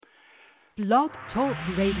Blog Talk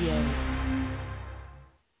Radio.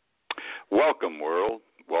 Welcome, world.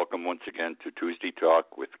 Welcome once again to Tuesday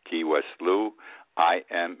Talk with Key West Lou. I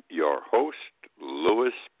am your host,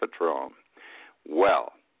 Louis Patron.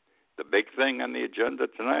 Well, the big thing on the agenda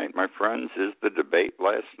tonight, my friends, is the debate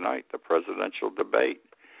last night, the presidential debate.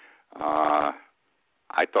 I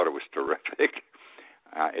thought it was terrific.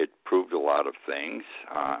 It proved a lot of things.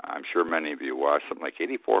 I'm sure many of you watched. Something like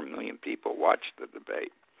 84 million people watched the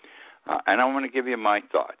debate. And I want to give you my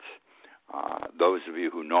thoughts. Those of you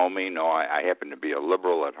who know me know I happen to be a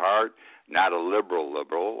liberal at heart, not a liberal,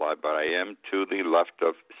 but I am to the left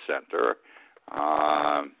of center.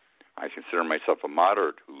 I consider myself a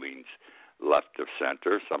moderate who leans left of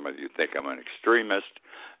center. Some of you think I'm an extremist.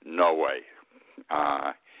 No way.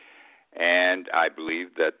 And I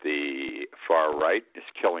believe that the far right is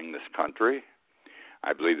killing this country.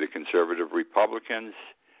 I believe the conservative Republicans,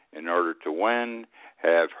 in order to win,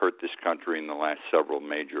 have hurt this country in the last several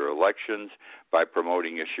major elections by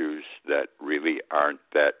promoting issues that really aren't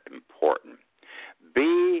that important.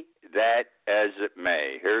 Be that as it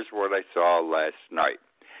may, here's what I saw last night.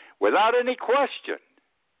 Without any question,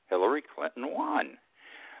 Hillary Clinton won.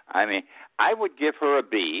 I mean, I would give her a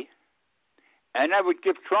B, and I would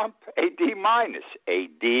give Trump a D minus. A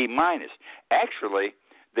D minus. Actually,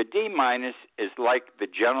 the D minus is like the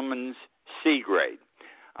gentleman's C grade.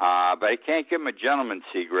 But I can't give him a gentleman's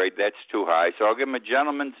C grade. That's too high. So I'll give him a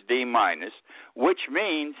gentleman's D minus, which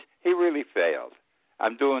means he really failed.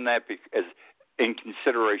 I'm doing that because in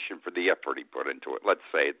consideration for the effort he put into it. Let's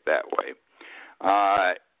say it that way.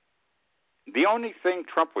 The only thing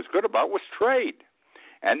Trump was good about was trade,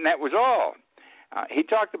 and that was all. He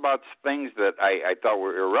talked about things that I thought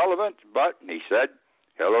were irrelevant, but he said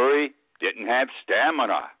Hillary didn't have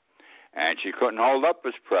stamina, and she couldn't hold up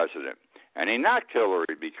as president. And he knocked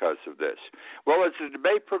Hillary because of this. Well, as the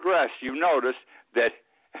debate progressed, you noticed that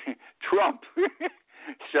Trump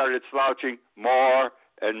started slouching more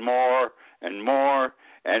and more and more,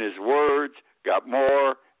 and his words got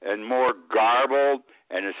more and more garbled,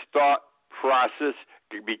 and his thought process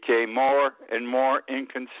became more and more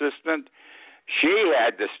inconsistent. She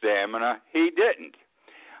had the stamina. He didn't.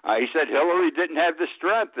 He said Hillary didn't have the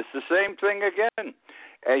strength. It's the same thing again.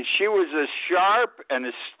 And she was as sharp and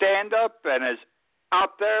as stand-up and as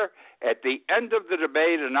out there at the end of the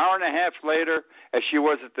debate, an hour and a half later, as she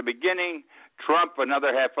was at the beginning. Trump,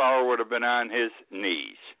 another half hour, would have been on his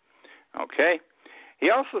knees. Okay?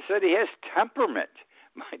 He also said he has temperament.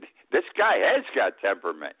 This guy has got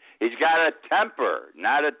temperament. He's got a temper,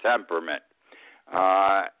 not a temperament.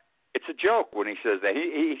 It's a joke when he says that.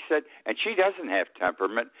 He said, and she doesn't have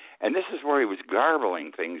temperament, and this is where he was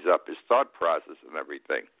garbling things up, his thought process and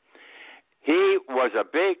everything. He was a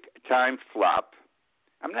big-time flop.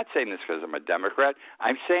 I'm not saying this because I'm a Democrat.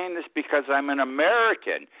 I'm saying this because I'm an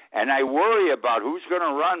American, and I worry about who's going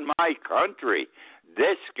to run my country.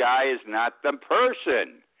 This guy is not the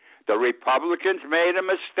person. The Republicans made a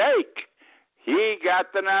mistake. He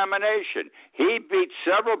got the nomination. He beat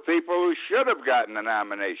several people who should have gotten the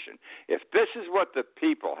nomination. If this is what the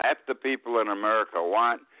people, half the people in America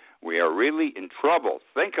want, we are really in trouble.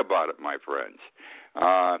 Think about it, my friends.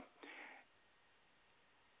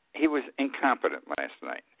 He was incompetent last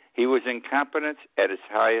night. He was incompetent at his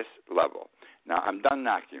highest level. Now, I'm done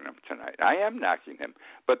knocking him tonight. I am knocking him.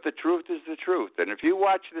 But the truth is the truth. And if you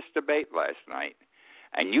watch this debate last night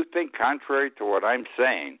and you think contrary to what I'm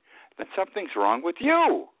saying, then something's wrong with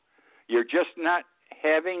you. You're just not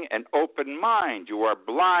having an open mind. You are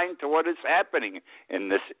blind to what is happening in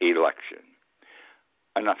this election.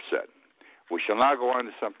 Enough said. We shall now go on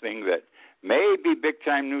to something that may be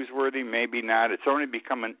big-time newsworthy, maybe not. It's only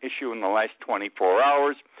become an issue in the last 24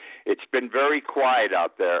 hours. It's been very quiet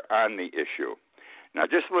out there on the issue. Now,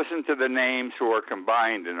 just listen to the names who are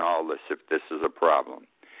combined in all this if this is a problem.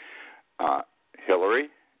 Hillary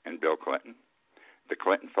and Bill Clinton, the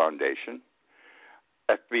Clinton Foundation,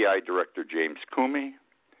 FBI Director James Comey,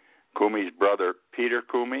 Comey's brother Peter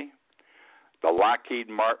Comey, the Lockheed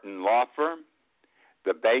Martin law firm,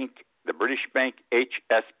 the British bank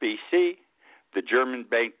HSBC, the German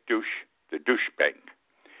bank the Deutsche Bank.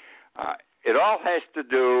 It all has to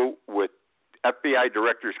do with FBI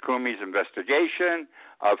Director Comey's investigation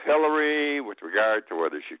of Hillary with regard to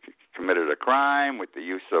whether she committed a crime with the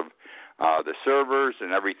use of the servers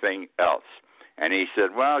and everything else. And he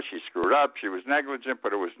said, well, she screwed up, she was negligent,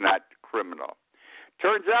 but it was not criminal.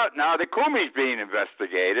 Turns out now that Comey's being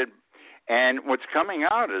investigated, and what's coming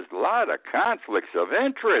out is a lot of conflicts of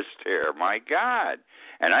interest here, my God.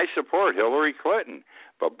 And I support Hillary Clinton.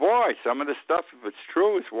 But, boy, some of the stuff, if it's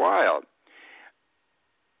true, is wild.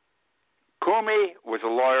 Comey was a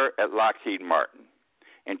lawyer at at Lockheed Martin.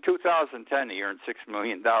 In 2010, he earned $6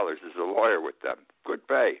 million as a lawyer with them. Good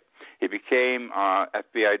pay. He became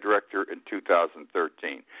FBI director in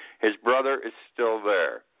 2013. His brother is still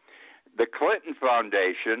there. The Clinton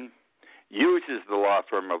Foundation uses the law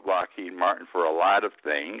firm of Lockheed Martin for a lot of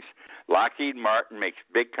things. Lockheed Martin makes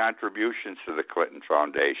big contributions to the Clinton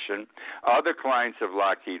Foundation. Other clients of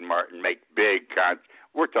Lockheed Martin make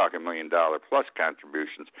we're talking $1 million plus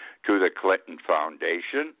contributions to the Clinton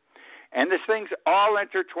Foundation. And this thing's all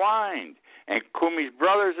intertwined. And Comey's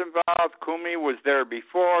brother's involved. Comey was there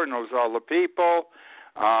before, knows all the people.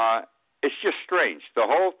 It's just strange. The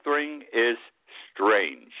whole thing is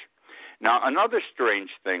strange. Now, another strange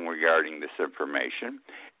thing regarding this information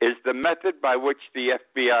is the method by which the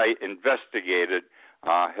FBI investigated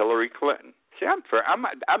Hillary Clinton. See, I'm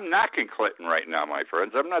knocking Clinton right now, my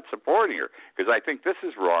friends. I'm not supporting her because I think this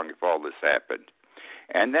is wrong if all this happened.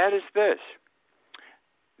 And that is this.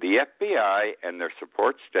 The FBI and their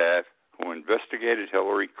support staff who investigated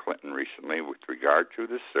Hillary Clinton recently with regard to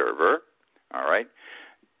the server, all right,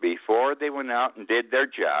 before they went out and did their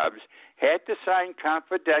jobs, had to sign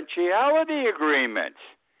confidentiality agreements.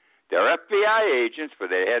 They're FBI agents, but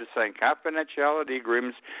they had to sign confidentiality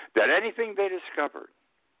agreements that anything they discovered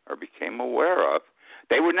or became aware of,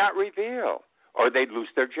 they would not reveal, or they'd lose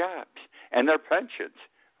their jobs and their pensions,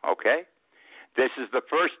 okay? This is the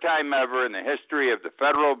first time ever in the history of the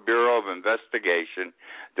Federal Bureau of Investigation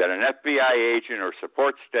that an FBI agent or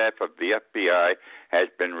support staff of the FBI has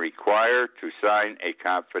been required to sign a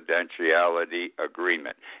confidentiality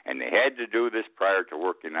agreement. And they had to do this prior to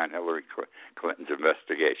working on Hillary Clinton's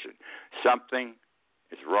investigation. Something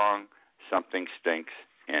is wrong. Something stinks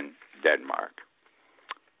in Denmark.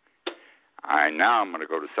 Now I'm going to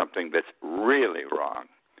go to something that's really wrong.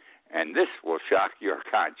 And this will shock your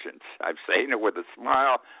conscience. I'm saying it with a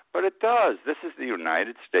smile, but it does. This is the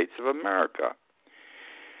United States of America.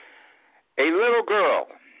 A little girl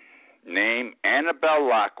named Annabelle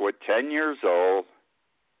Lockwood, 10 years old,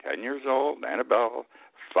 Annabelle,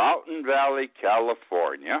 Fountain Valley,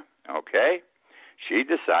 California, okay? She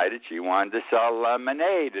decided she wanted to sell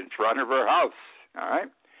lemonade in front of her house, all right?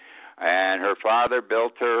 And her father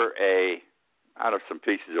built her out of some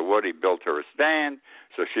pieces of wood, he built her a stand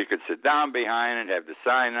so she could sit down behind it, have the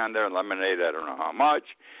sign on there, lemonade, I don't know how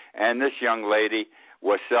much. And this young lady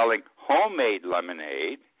was selling homemade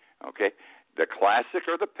lemonade, okay, the classic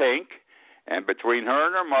or the pink. And between her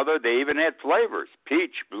and her mother, they even had flavors,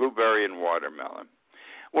 peach, blueberry, and watermelon.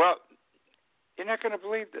 Well, you're not going to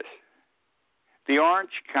believe this. The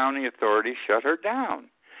Orange County authorities shut her down.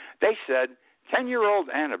 They said 10-year-old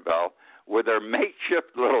Annabelle, with her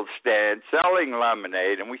makeshift little stand selling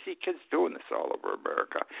lemonade, and we see kids doing this all over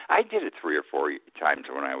America. I did it 3 or 4 times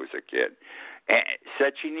when I was a kid. And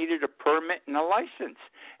said she needed a permit and a license,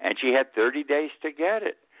 and she had 30 days to get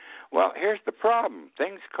it. Well, here's the problem.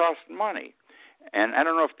 Things cost money, and I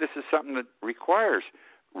don't know if this is something that requires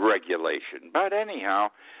regulation. But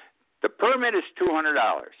anyhow, the permit is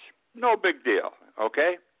 $200. No big deal,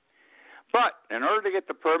 okay? But in order to get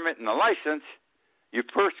the permit and the license, you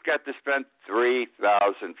first got to spend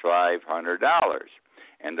 $3,500.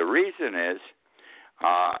 And the reason is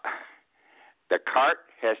the cart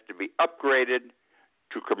has to be upgraded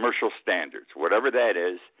to commercial standards, whatever that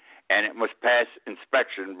is, and it must pass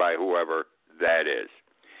inspection by whoever that is.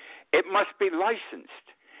 It must be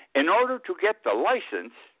licensed. In order to get the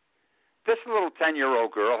license, this little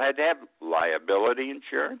 10-year-old girl had to have liability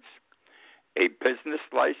insurance, a business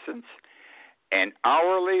license, an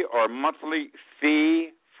hourly or monthly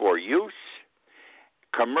fee for use,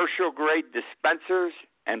 commercial-grade dispensers,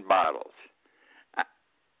 and bottles.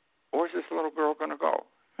 Where's this little girl going to go?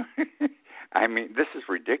 I mean, this is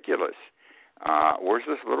ridiculous. Where's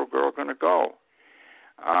this little girl going to go?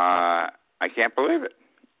 I can't believe it.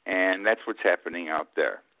 And that's what's happening out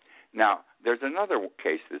there. Now, there's another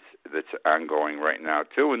case that's ongoing right now,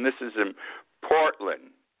 too, and this is in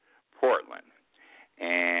Portland.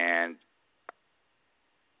 And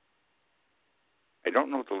I don't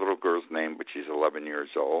know the little girl's name, but she's 11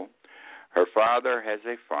 years old. Her father has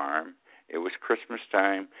a farm. It was Christmas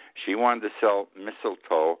time. She wanted to sell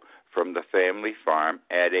mistletoe from the family farm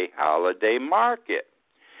at a holiday market.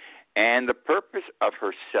 And the purpose of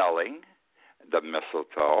her selling the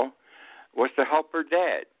mistletoe was to help her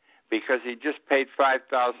dad because he just paid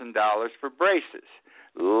 $5,000 for braces.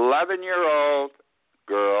 11-year-old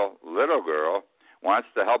girl, little girl, wants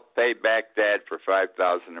to help pay back dad for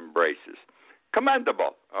 $5,000 in braces.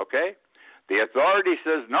 Commendable, okay? The authority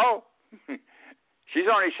says no. She's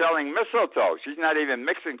only selling mistletoe. She's not even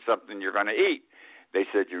mixing something you're going to eat. They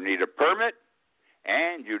said you need a permit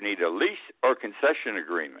and you need a lease or concession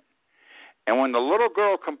agreement. And when the little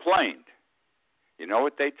girl complained, you know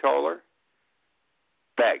what they told her?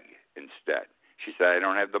 Beg instead. She said, I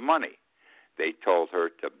don't have the money. They told her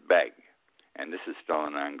to beg. And this is still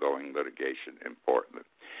an ongoing litigation in Portland.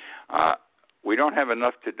 We don't have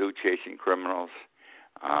enough to do chasing criminals,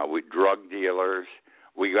 with drug dealers.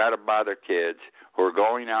 We got to bother kids who are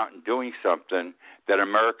going out and doing something that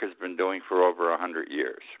America's been doing for over 100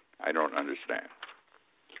 years. I don't understand.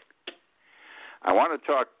 I want to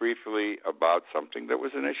talk briefly about something that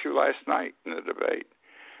was an issue last night in the debate,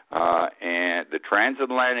 and the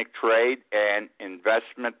Transatlantic Trade and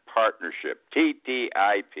Investment Partnership,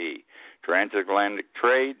 TTIP, Transatlantic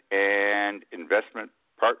Trade and Investment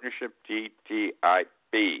Partnership,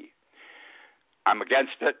 TTIP. I'm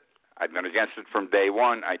against it. I've been against it from day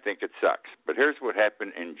one. I think it sucks. But here's what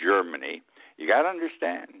happened in Germany. You got to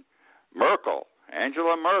understand, Merkel,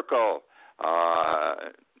 Angela Merkel,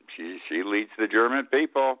 she leads the German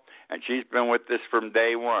people, and she's been with this from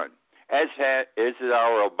day one, as is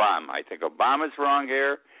our Obama. I think Obama's wrong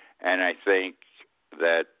here, and I think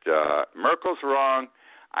that Merkel's wrong.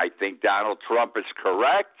 I think Donald Trump is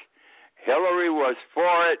correct. Hillary was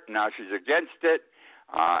for it. Now she's against it.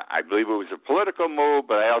 I believe it was a political move,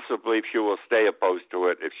 but I also believe she will stay opposed to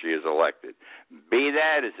it if she is elected. Be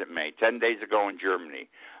that as it may, 10 days ago in Germany,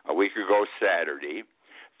 a week ago Saturday,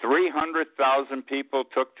 300,000 people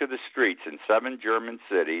took to the streets in 7 German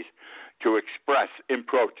cities to express in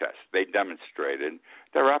protest. They demonstrated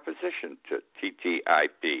their opposition to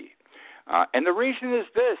TTIP. And the reason is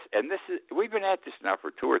this, and we've been at this now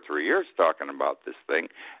for 2 or 3 years talking about this thing.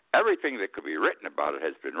 Everything that could be written about it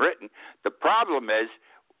has been written. The problem is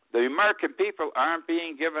the American people aren't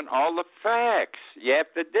being given all the facts. You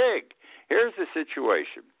have to dig. Here's the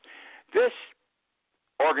situation. This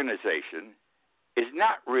organization is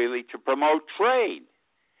not really to promote trade.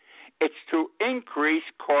 It's to increase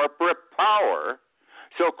corporate power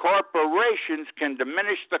so corporations can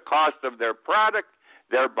diminish the cost of their product,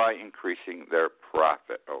 thereby increasing their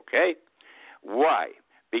profit, okay? Why?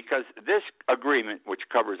 Because this agreement, which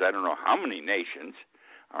covers I don't know how many nations,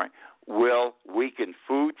 all right, will weaken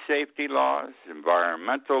food safety laws,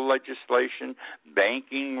 environmental legislation,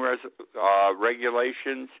 banking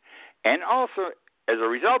regulations, and also, as a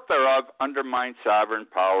result thereof, undermine sovereign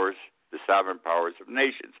powers, the sovereign powers of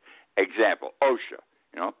nations. Example,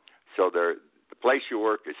 OSHA, so the place you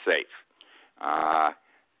work is safe.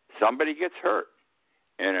 Somebody gets hurt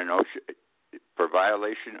in an OSHA, for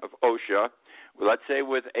violation of OSHA, let's say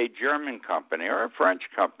with a German company or a French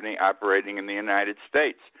company operating in the United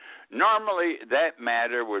States. Normally, that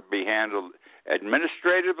matter would be handled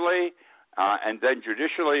administratively and then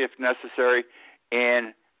judicially, if necessary,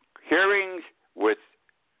 in hearings with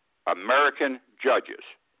American judges.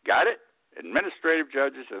 Got it? Administrative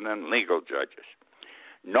judges and then legal judges.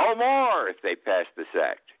 No more if they pass this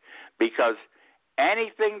act, because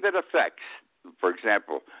anything that affects, for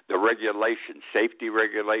example, the regulations, safety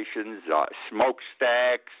regulations,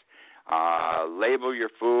 smokestacks, label your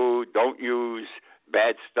food, don't use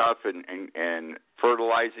bad stuff in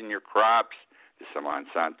fertilizing your crops, this is a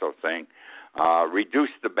Monsanto thing,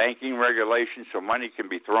 reduce the banking regulations so money can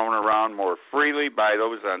be thrown around more freely by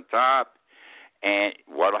those on top. And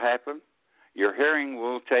what will happen? Your hearing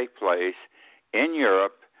will take place in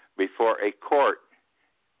Europe before a court,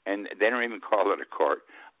 and they don't even call it a court,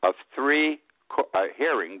 of a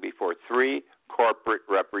hearing before 3 corporate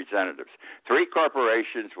representatives. 3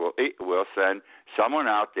 corporations will send someone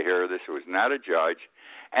out to hear this who is not a judge,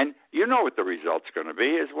 and you know what the result's going to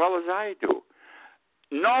be as well as I do.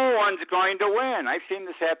 No one's going to win. I've seen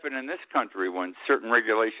this happen in this country when certain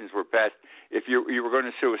regulations were passed. If you were going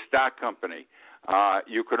to sue a stock company,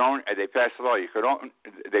 you could own. They passed a law. You could own.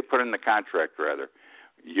 They put in the contract rather.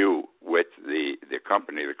 You with the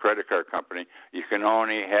company, the credit card company, you can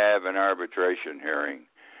only have an arbitration hearing.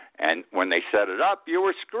 And when they set it up, you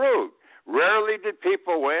were screwed. Rarely did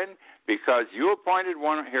people win because you appointed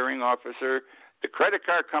one hearing officer, the credit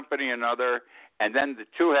card company another, and then the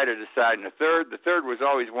 2 had to decide on the third. The third was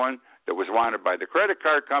always one that was wanted by the credit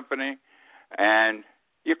card company, and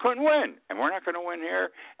you couldn't win. And we're not going to win here.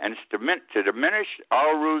 And it's to diminish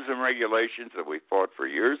all rules and regulations that we fought for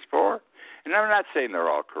years for. And I'm not saying they're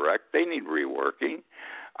all correct. They need reworking.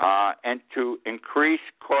 And to increase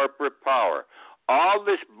corporate power. All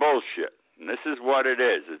this bullshit, and this is what it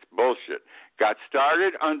is, it's bullshit, got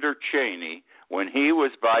started under Cheney when he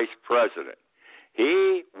was vice president.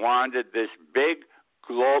 He wanted this big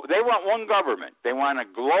they want one government. They want a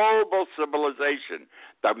global civilization.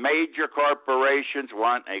 The major corporations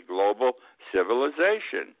want a global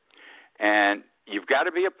civilization. And you've got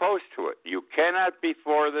to be opposed to it. You cannot be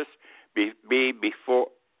for this, be before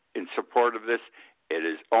in support of this, it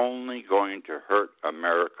is only going to hurt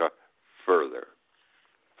America further.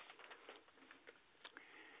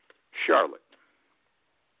 Charlotte.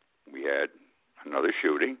 We had another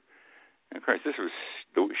shooting. And of course,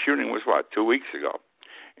 the shooting was, 2 weeks ago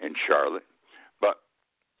in Charlotte. But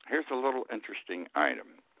here's a little interesting item.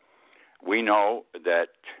 We know that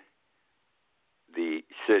the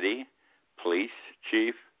city, police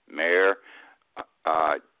chief, mayor,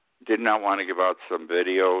 did not want to give out some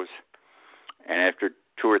videos. And after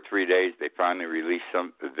 2 or 3 days, they finally released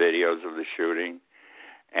some videos of the shooting.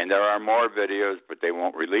 And there are more videos, but they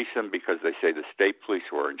won't release them because they say the state police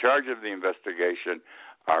who are in charge of the investigation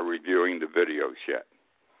are reviewing the videos yet.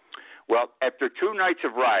 Well, after 2 nights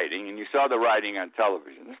of rioting, and you saw the rioting on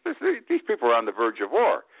television, these people were on the verge of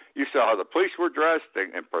war. You saw how the police were dressed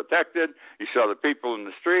and protected. You saw the people in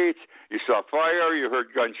the streets. You saw fire. You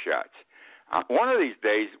heard gunshots. One of these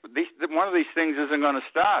days, one of these things isn't going to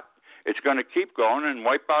stop. It's going to keep going and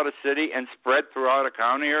wipe out a city and spread throughout a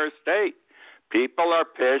county or a state. People are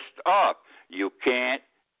pissed off. You can't,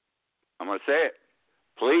 I'm going to say it,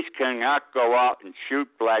 police cannot go out and shoot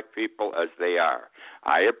black people as they are.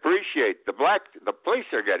 I appreciate the police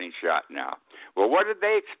are getting shot now. Well, what did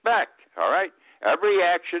they expect? All right? Every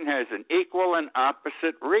action has an equal and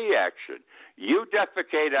opposite reaction. You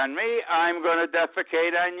defecate on me, I'm going to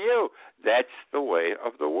defecate on you. That's the way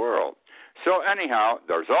of the world. So anyhow,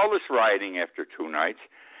 there's all this rioting after 2 nights,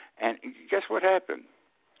 and guess what happened?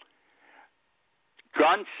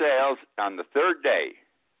 Gun sales on the third day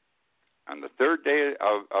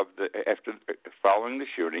following the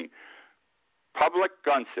shooting, public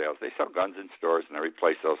gun sales. They sell guns in stores and every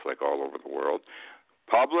place else, like all over the world.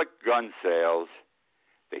 Public gun sales.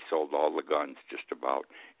 They sold all the guns just about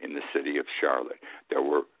in the city of Charlotte. There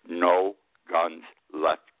were no guns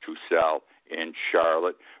left to sell in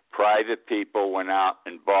Charlotte. Private people went out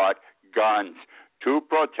and bought guns to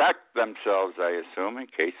protect themselves, I assume, in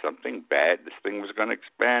case something bad, this thing was going to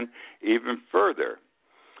expand even further.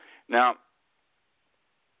 Now,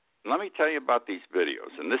 let me tell you about these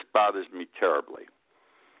videos, and this bothers me terribly.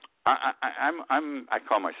 I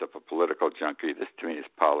call myself a political junkie. This to me is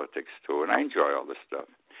politics too, and I enjoy all this stuff.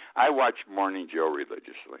 I watch Morning Joe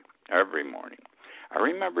religiously every morning. I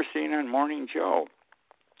remember seeing on Morning Joe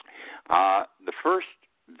the first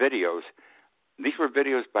videos. These were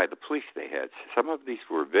videos by the police they had. Some of these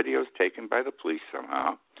were videos taken by the police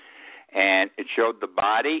somehow. And it showed the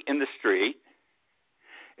body in the street.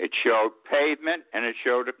 It showed pavement, and it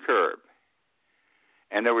showed a curb.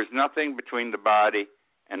 And there was nothing between the body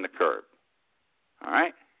and the curb. All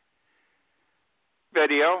right?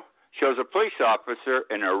 Video shows a police officer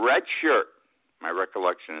in a red shirt. My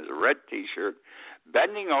recollection is a red T-shirt,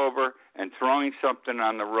 bending over and throwing something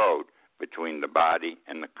on the road between the body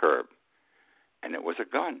and the curb. And it was a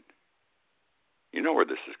gun. You know where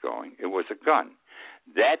this is going. It was a gun.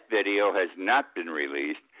 That video has not been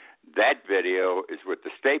released. That video is with the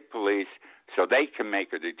state police so they can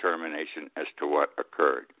make a determination as to what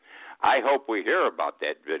occurred. I hope we hear about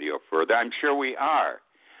that video further. I'm sure we are,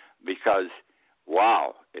 because,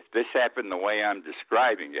 wow, if this happened the way I'm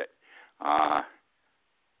describing it,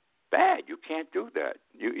 bad. You can't do that.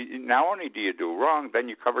 You not only do you do wrong, then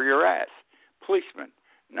you cover your ass. Policeman,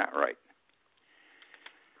 not right.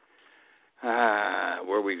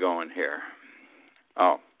 Where are we going here?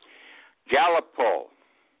 Oh, Gallup poll.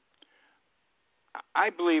 I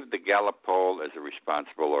believe the Gallup poll is a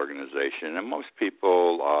responsible organization, and most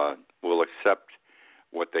people will accept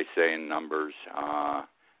what they say in numbers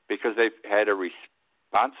because they've had a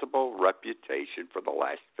responsible reputation for the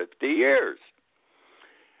last 50 years.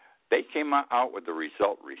 They came out with a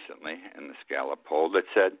result recently in this Gallup poll that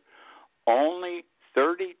said only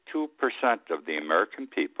 32% of the American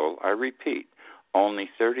people, I repeat, only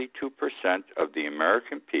 32% of the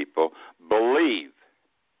American people believe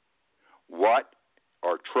what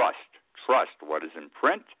or trust what is in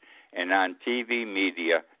print and on TV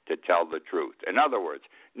media to tell the truth. In other words,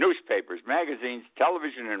 newspapers, magazines,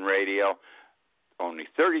 television, and radio, only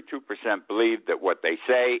 32% believe that what they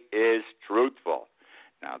say is truthful.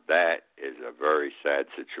 Now, that is a very sad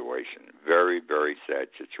situation, very, very sad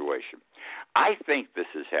situation. I think this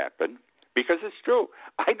has happened because it's true.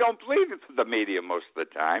 I don't believe the media most of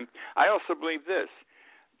the time. I also believe this.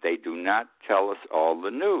 They do not tell us all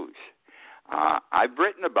the news. I've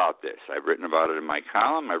written about this. I've written about it in my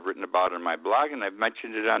column. I've written about it in my blog, and I've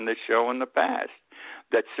mentioned it on this show in the past,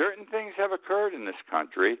 that certain things have occurred in this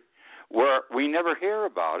country where we never hear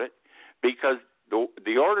about it because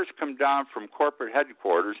the orders come down from corporate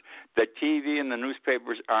headquarters that TV and the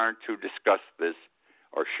newspapers aren't to discuss this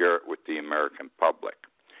or share it with the American public.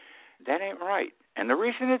 That ain't right. And the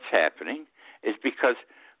reason it's happening is because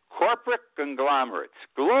corporate conglomerates,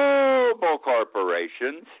 global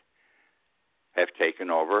corporations, have taken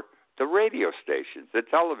over the radio stations, the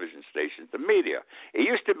television stations, the media. It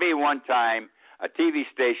used to be one time a TV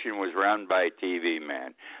station was run by a TV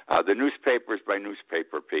man, the newspapers by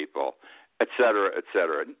newspaper people, et cetera, et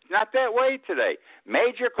cetera. Not that way today.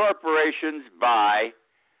 Major corporations buy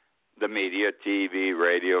the media, TV,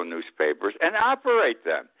 radio, newspapers, and operate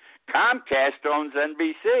them. Comcast owns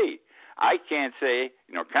NBC. I can't say,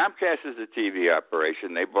 Comcast is a TV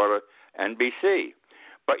operation. They bought NBC.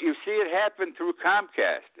 But you see it happen through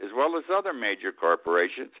Comcast as well as other major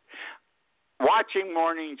corporations. Watching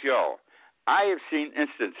Morning Joe, I have seen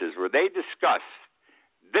instances where they discuss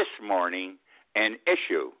this morning an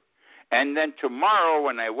issue, and then tomorrow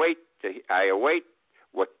when I await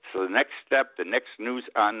what's the next step, the next news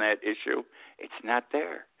on that issue, it's not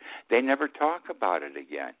there. They never talk about it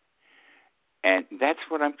again. And that's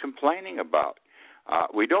what I'm complaining about.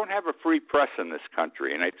 We don't have a free press in this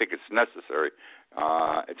country, and I think it's necessary.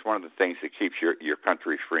 It's one of the things that keeps your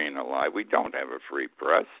country free and alive. We don't have a free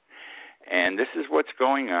press. And this is what's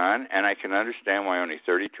going on, and I can understand why only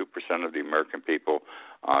 32% of the American people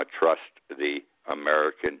trust the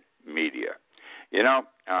American media. You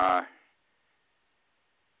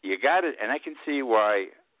got it, and I can see why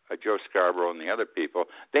Joe Scarborough and the other people,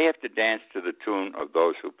 they have to dance to the tune of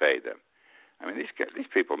those who pay them. I mean, these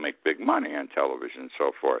people make big money on television and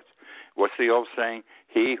so forth. What's the old saying?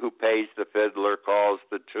 He who pays the fiddler calls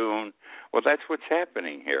the tune. Well, that's what's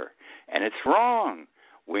happening here, and it's wrong.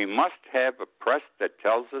 We must have a press that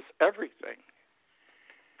tells us everything.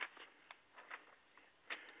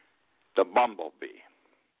 The bumblebee.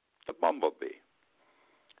 The bumblebee.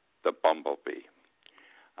 The bumblebee.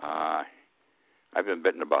 I've been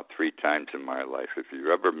bitten about 3 times in my life. If you've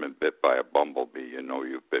ever been bit by a bumblebee, you know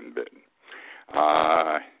you've been bitten.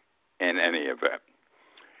 In any event,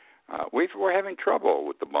 we're having trouble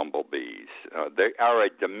with the bumblebees. They are a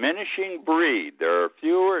diminishing breed. There are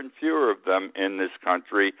fewer and fewer of them in this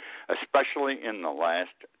country, especially in the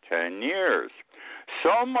last 10 years.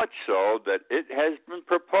 So much so that it has been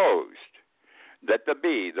proposed that the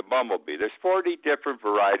bumblebee, there's 40 different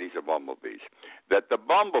varieties of bumblebees, that the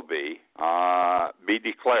bumblebee be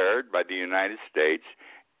declared by the United States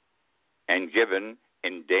and given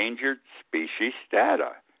endangered species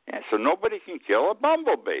status. Yeah, so nobody can kill a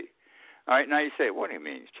bumblebee. All right, now you say, what do you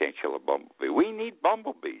mean you can't kill a bumblebee? We need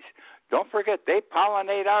bumblebees. Don't forget, they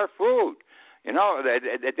pollinate our food.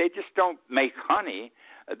 They just don't make honey.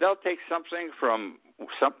 They'll take something from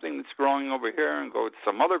something that's growing over here and go to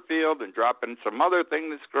some other field and drop in some other thing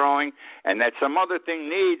that's growing, and that some other thing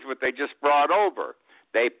needs what they just brought over.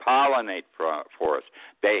 They pollinate for us.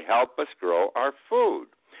 They help us grow our food.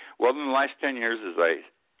 Well, in the last 10 years, as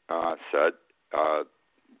I said,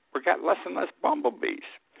 we got less and less bumblebees.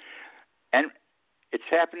 And it's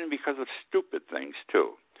happening because of stupid things,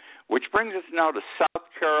 too, which brings us now to South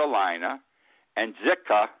Carolina and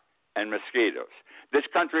Zika and mosquitoes. This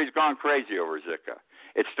country's gone crazy over Zika.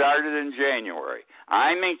 It started in January.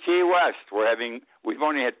 I'm in Key West. We've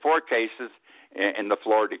only had 4 cases in the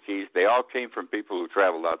Florida Keys. They all came from people who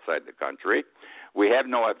traveled outside the country. We have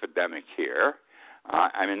no epidemic here.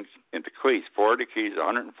 I'm in the Keys, Florida Keys,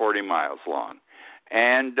 140 miles long.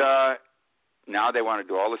 And now they want to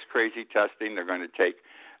do all this crazy testing. They're going to take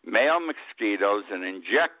male mosquitoes and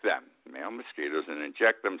inject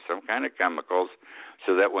them some kind of chemicals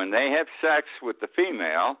so that when they have sex with the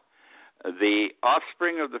female, the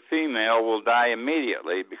offspring of the female will die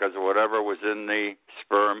immediately because of whatever was in the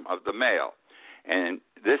sperm of the male. And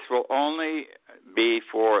this will only be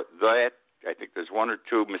for that. I think there's 1 or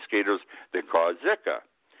 2 mosquitoes that cause Zika.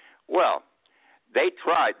 Well, they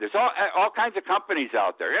tried. There's all kinds of companies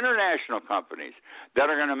out there, international companies, that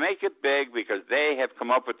are going to make it big because they have come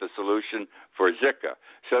up with the solution for Zika.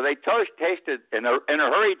 So they tasted in a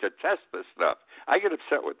hurry to test this stuff. I get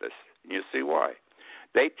upset with this. You see why?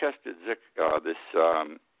 They tested Zika,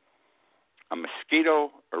 a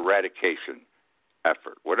mosquito eradication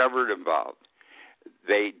effort, whatever it involved.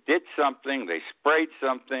 They did something. They sprayed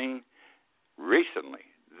something recently,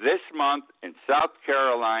 this month in South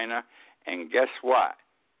Carolina, and guess what?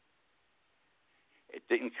 It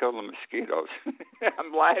didn't kill the mosquitoes.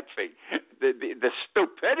 I'm laughing. The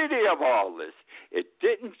stupidity of all this. It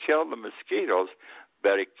didn't kill the mosquitoes,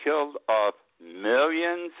 but it killed off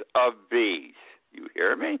millions of bees. You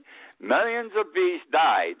hear me? Millions of bees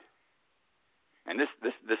died. And this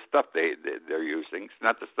stuff they're using, it's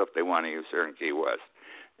not the stuff they want to use here in Key West.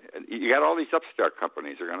 You got all these upstart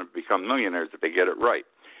companies that are going to become millionaires if they get it right.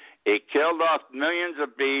 It killed off millions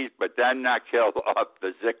of bees, but did not kill off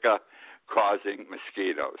the Zika causing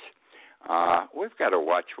mosquitoes. We've got to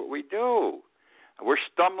watch what we do. We're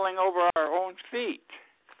stumbling over our own feet.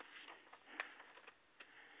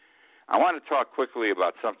 I want to talk quickly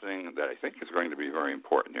about something that I think is going to be very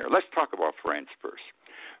important here. Let's talk about France first.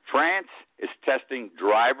 France is testing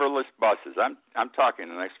driverless buses. I'm talking in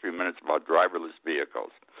the next few minutes about driverless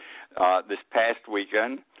vehicles. This past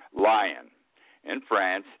weekend, Lyon in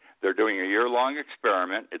France, they're doing a year-long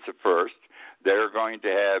experiment. It's a first. They're going to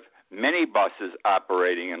have minibuses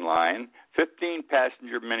operating in Lyon,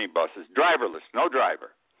 15-passenger minibuses, driverless, no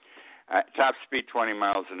driver, top speed 20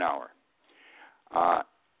 miles an hour.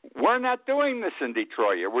 We're not doing this in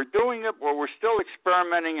Detroit yet. We're doing it where we're still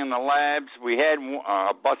experimenting in the labs. We had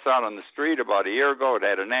a bus out on the street about a year ago. It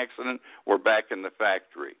had an accident. We're back in the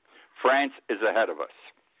factory. France is ahead of us.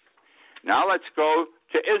 Now let's go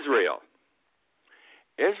to Israel.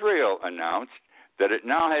 Israel announced that it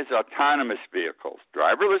now has autonomous vehicles,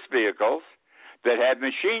 driverless vehicles, that have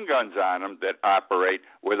machine guns on them that operate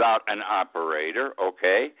without an operator,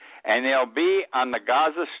 okay? And they'll be on the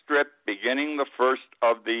Gaza Strip beginning the first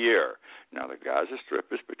of the year. Now, the Gaza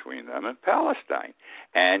Strip is between them and Palestine.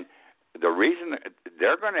 And the reason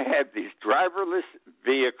they're going to have these driverless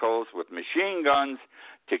vehicles with machine guns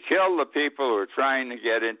to kill the people who are trying to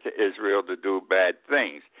get into Israel to do bad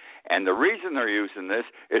things. And the reason they're using this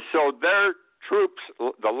is so their troops,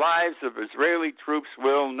 the lives of Israeli troops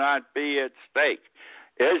will not be at stake.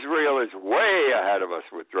 Israel is way ahead of us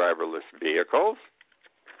with driverless vehicles.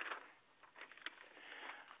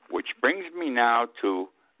 Which brings me now to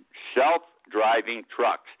self-driving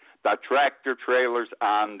trucks, the tractor trailers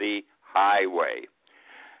on the highway.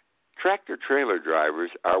 Tractor-trailer drivers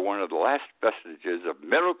are one of the last vestiges of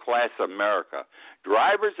middle-class America.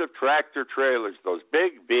 Drivers of tractor-trailers, those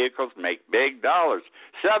big vehicles, make big dollars,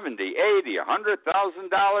 $70,000, $80,000,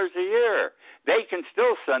 $100,000 a year. They can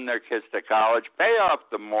still send their kids to college, pay off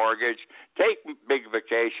the mortgage, take big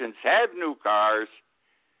vacations, have new cars,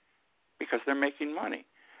 because they're making money.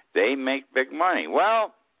 They make big money.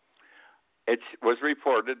 Well, it was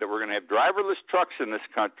reported that we're going to have driverless trucks in this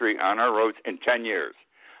country on our roads in 10 years.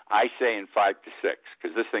 I say in 5 to 6,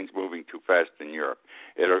 because this thing's moving too fast in Europe.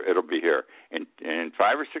 It'll be here in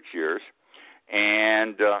 5 or 6 years,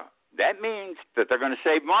 and that means that they're going to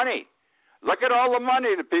save money. Look at all the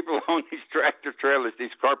money the people who own these tractor trailers,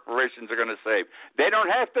 these corporations are going to save. They don't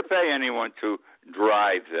have to pay anyone to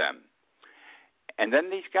drive them. And then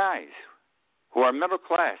these guys who are middle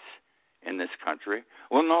class in this country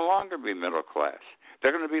will no longer be middle class.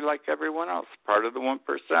 They're going to be like everyone else, part of the 1%.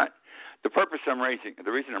 The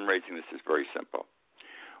reason I'm raising this is very simple.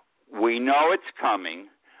 We know it's coming.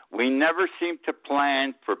 We never seem to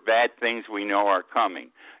plan for bad things we know are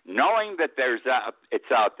coming. Knowing that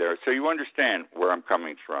it's out there, so you understand where I'm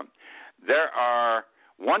coming from. There are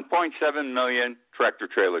 1.7 million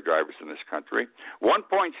tractor-trailer drivers in this country,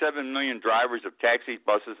 1.7 million drivers of taxis,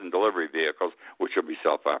 buses, and delivery vehicles, which will be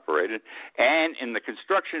self-operated, and in the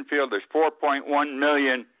construction field, there's 4.1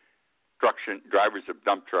 million drivers of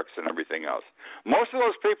dump trucks and everything else. Most of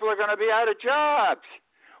those people are going to be out of jobs.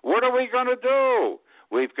 What are we going to do?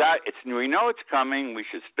 We know it's coming. We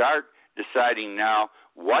should start deciding now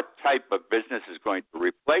what type of business is going to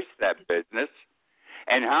replace that business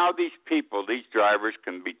and how these people, these drivers,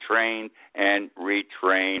 can be trained and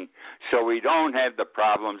retrained so we don't have the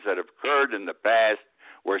problems that have occurred in the past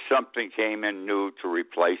where something came in new to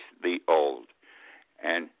replace the old.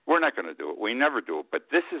 And we're not going to do it. We never do it. But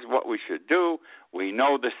this is what we should do. We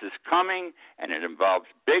know this is coming, and it involves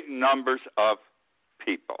big numbers of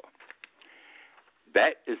people.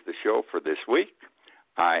 That is the show for this week.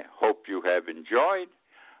 I hope you have enjoyed.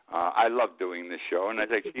 I love doing this show, and as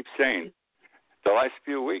I keep saying, the last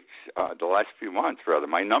few months,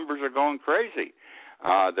 my numbers are going crazy.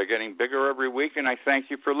 They're getting bigger every week, and I thank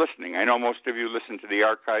you for listening. I know most of you listen to the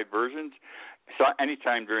archived versions. So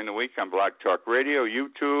anytime during the week on Blog Talk Radio,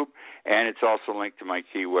 YouTube, and it's also linked to my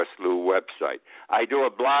Key West Lou website. I do a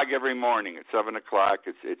blog every morning at 7 o'clock.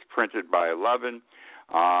 It's printed by 11.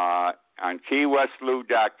 On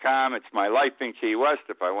KeyWestLou.com, it's my life in Key West.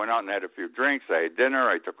 If I went out and had a few drinks, I had dinner,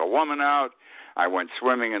 I took a woman out, I went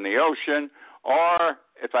swimming in the ocean, or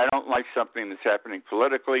if I don't like something that's happening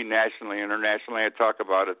politically, nationally, internationally, I talk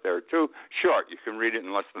about it there too. Short, you can read it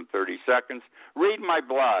in less than 30 seconds. Read my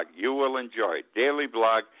blog. You will enjoy it. Daily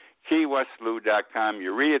blog, KeyWestLou.com.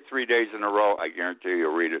 You read it 3 days in a row. I guarantee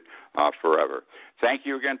you'll read it forever. Thank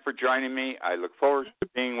you again for joining me. I look forward to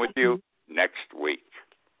being with you next week.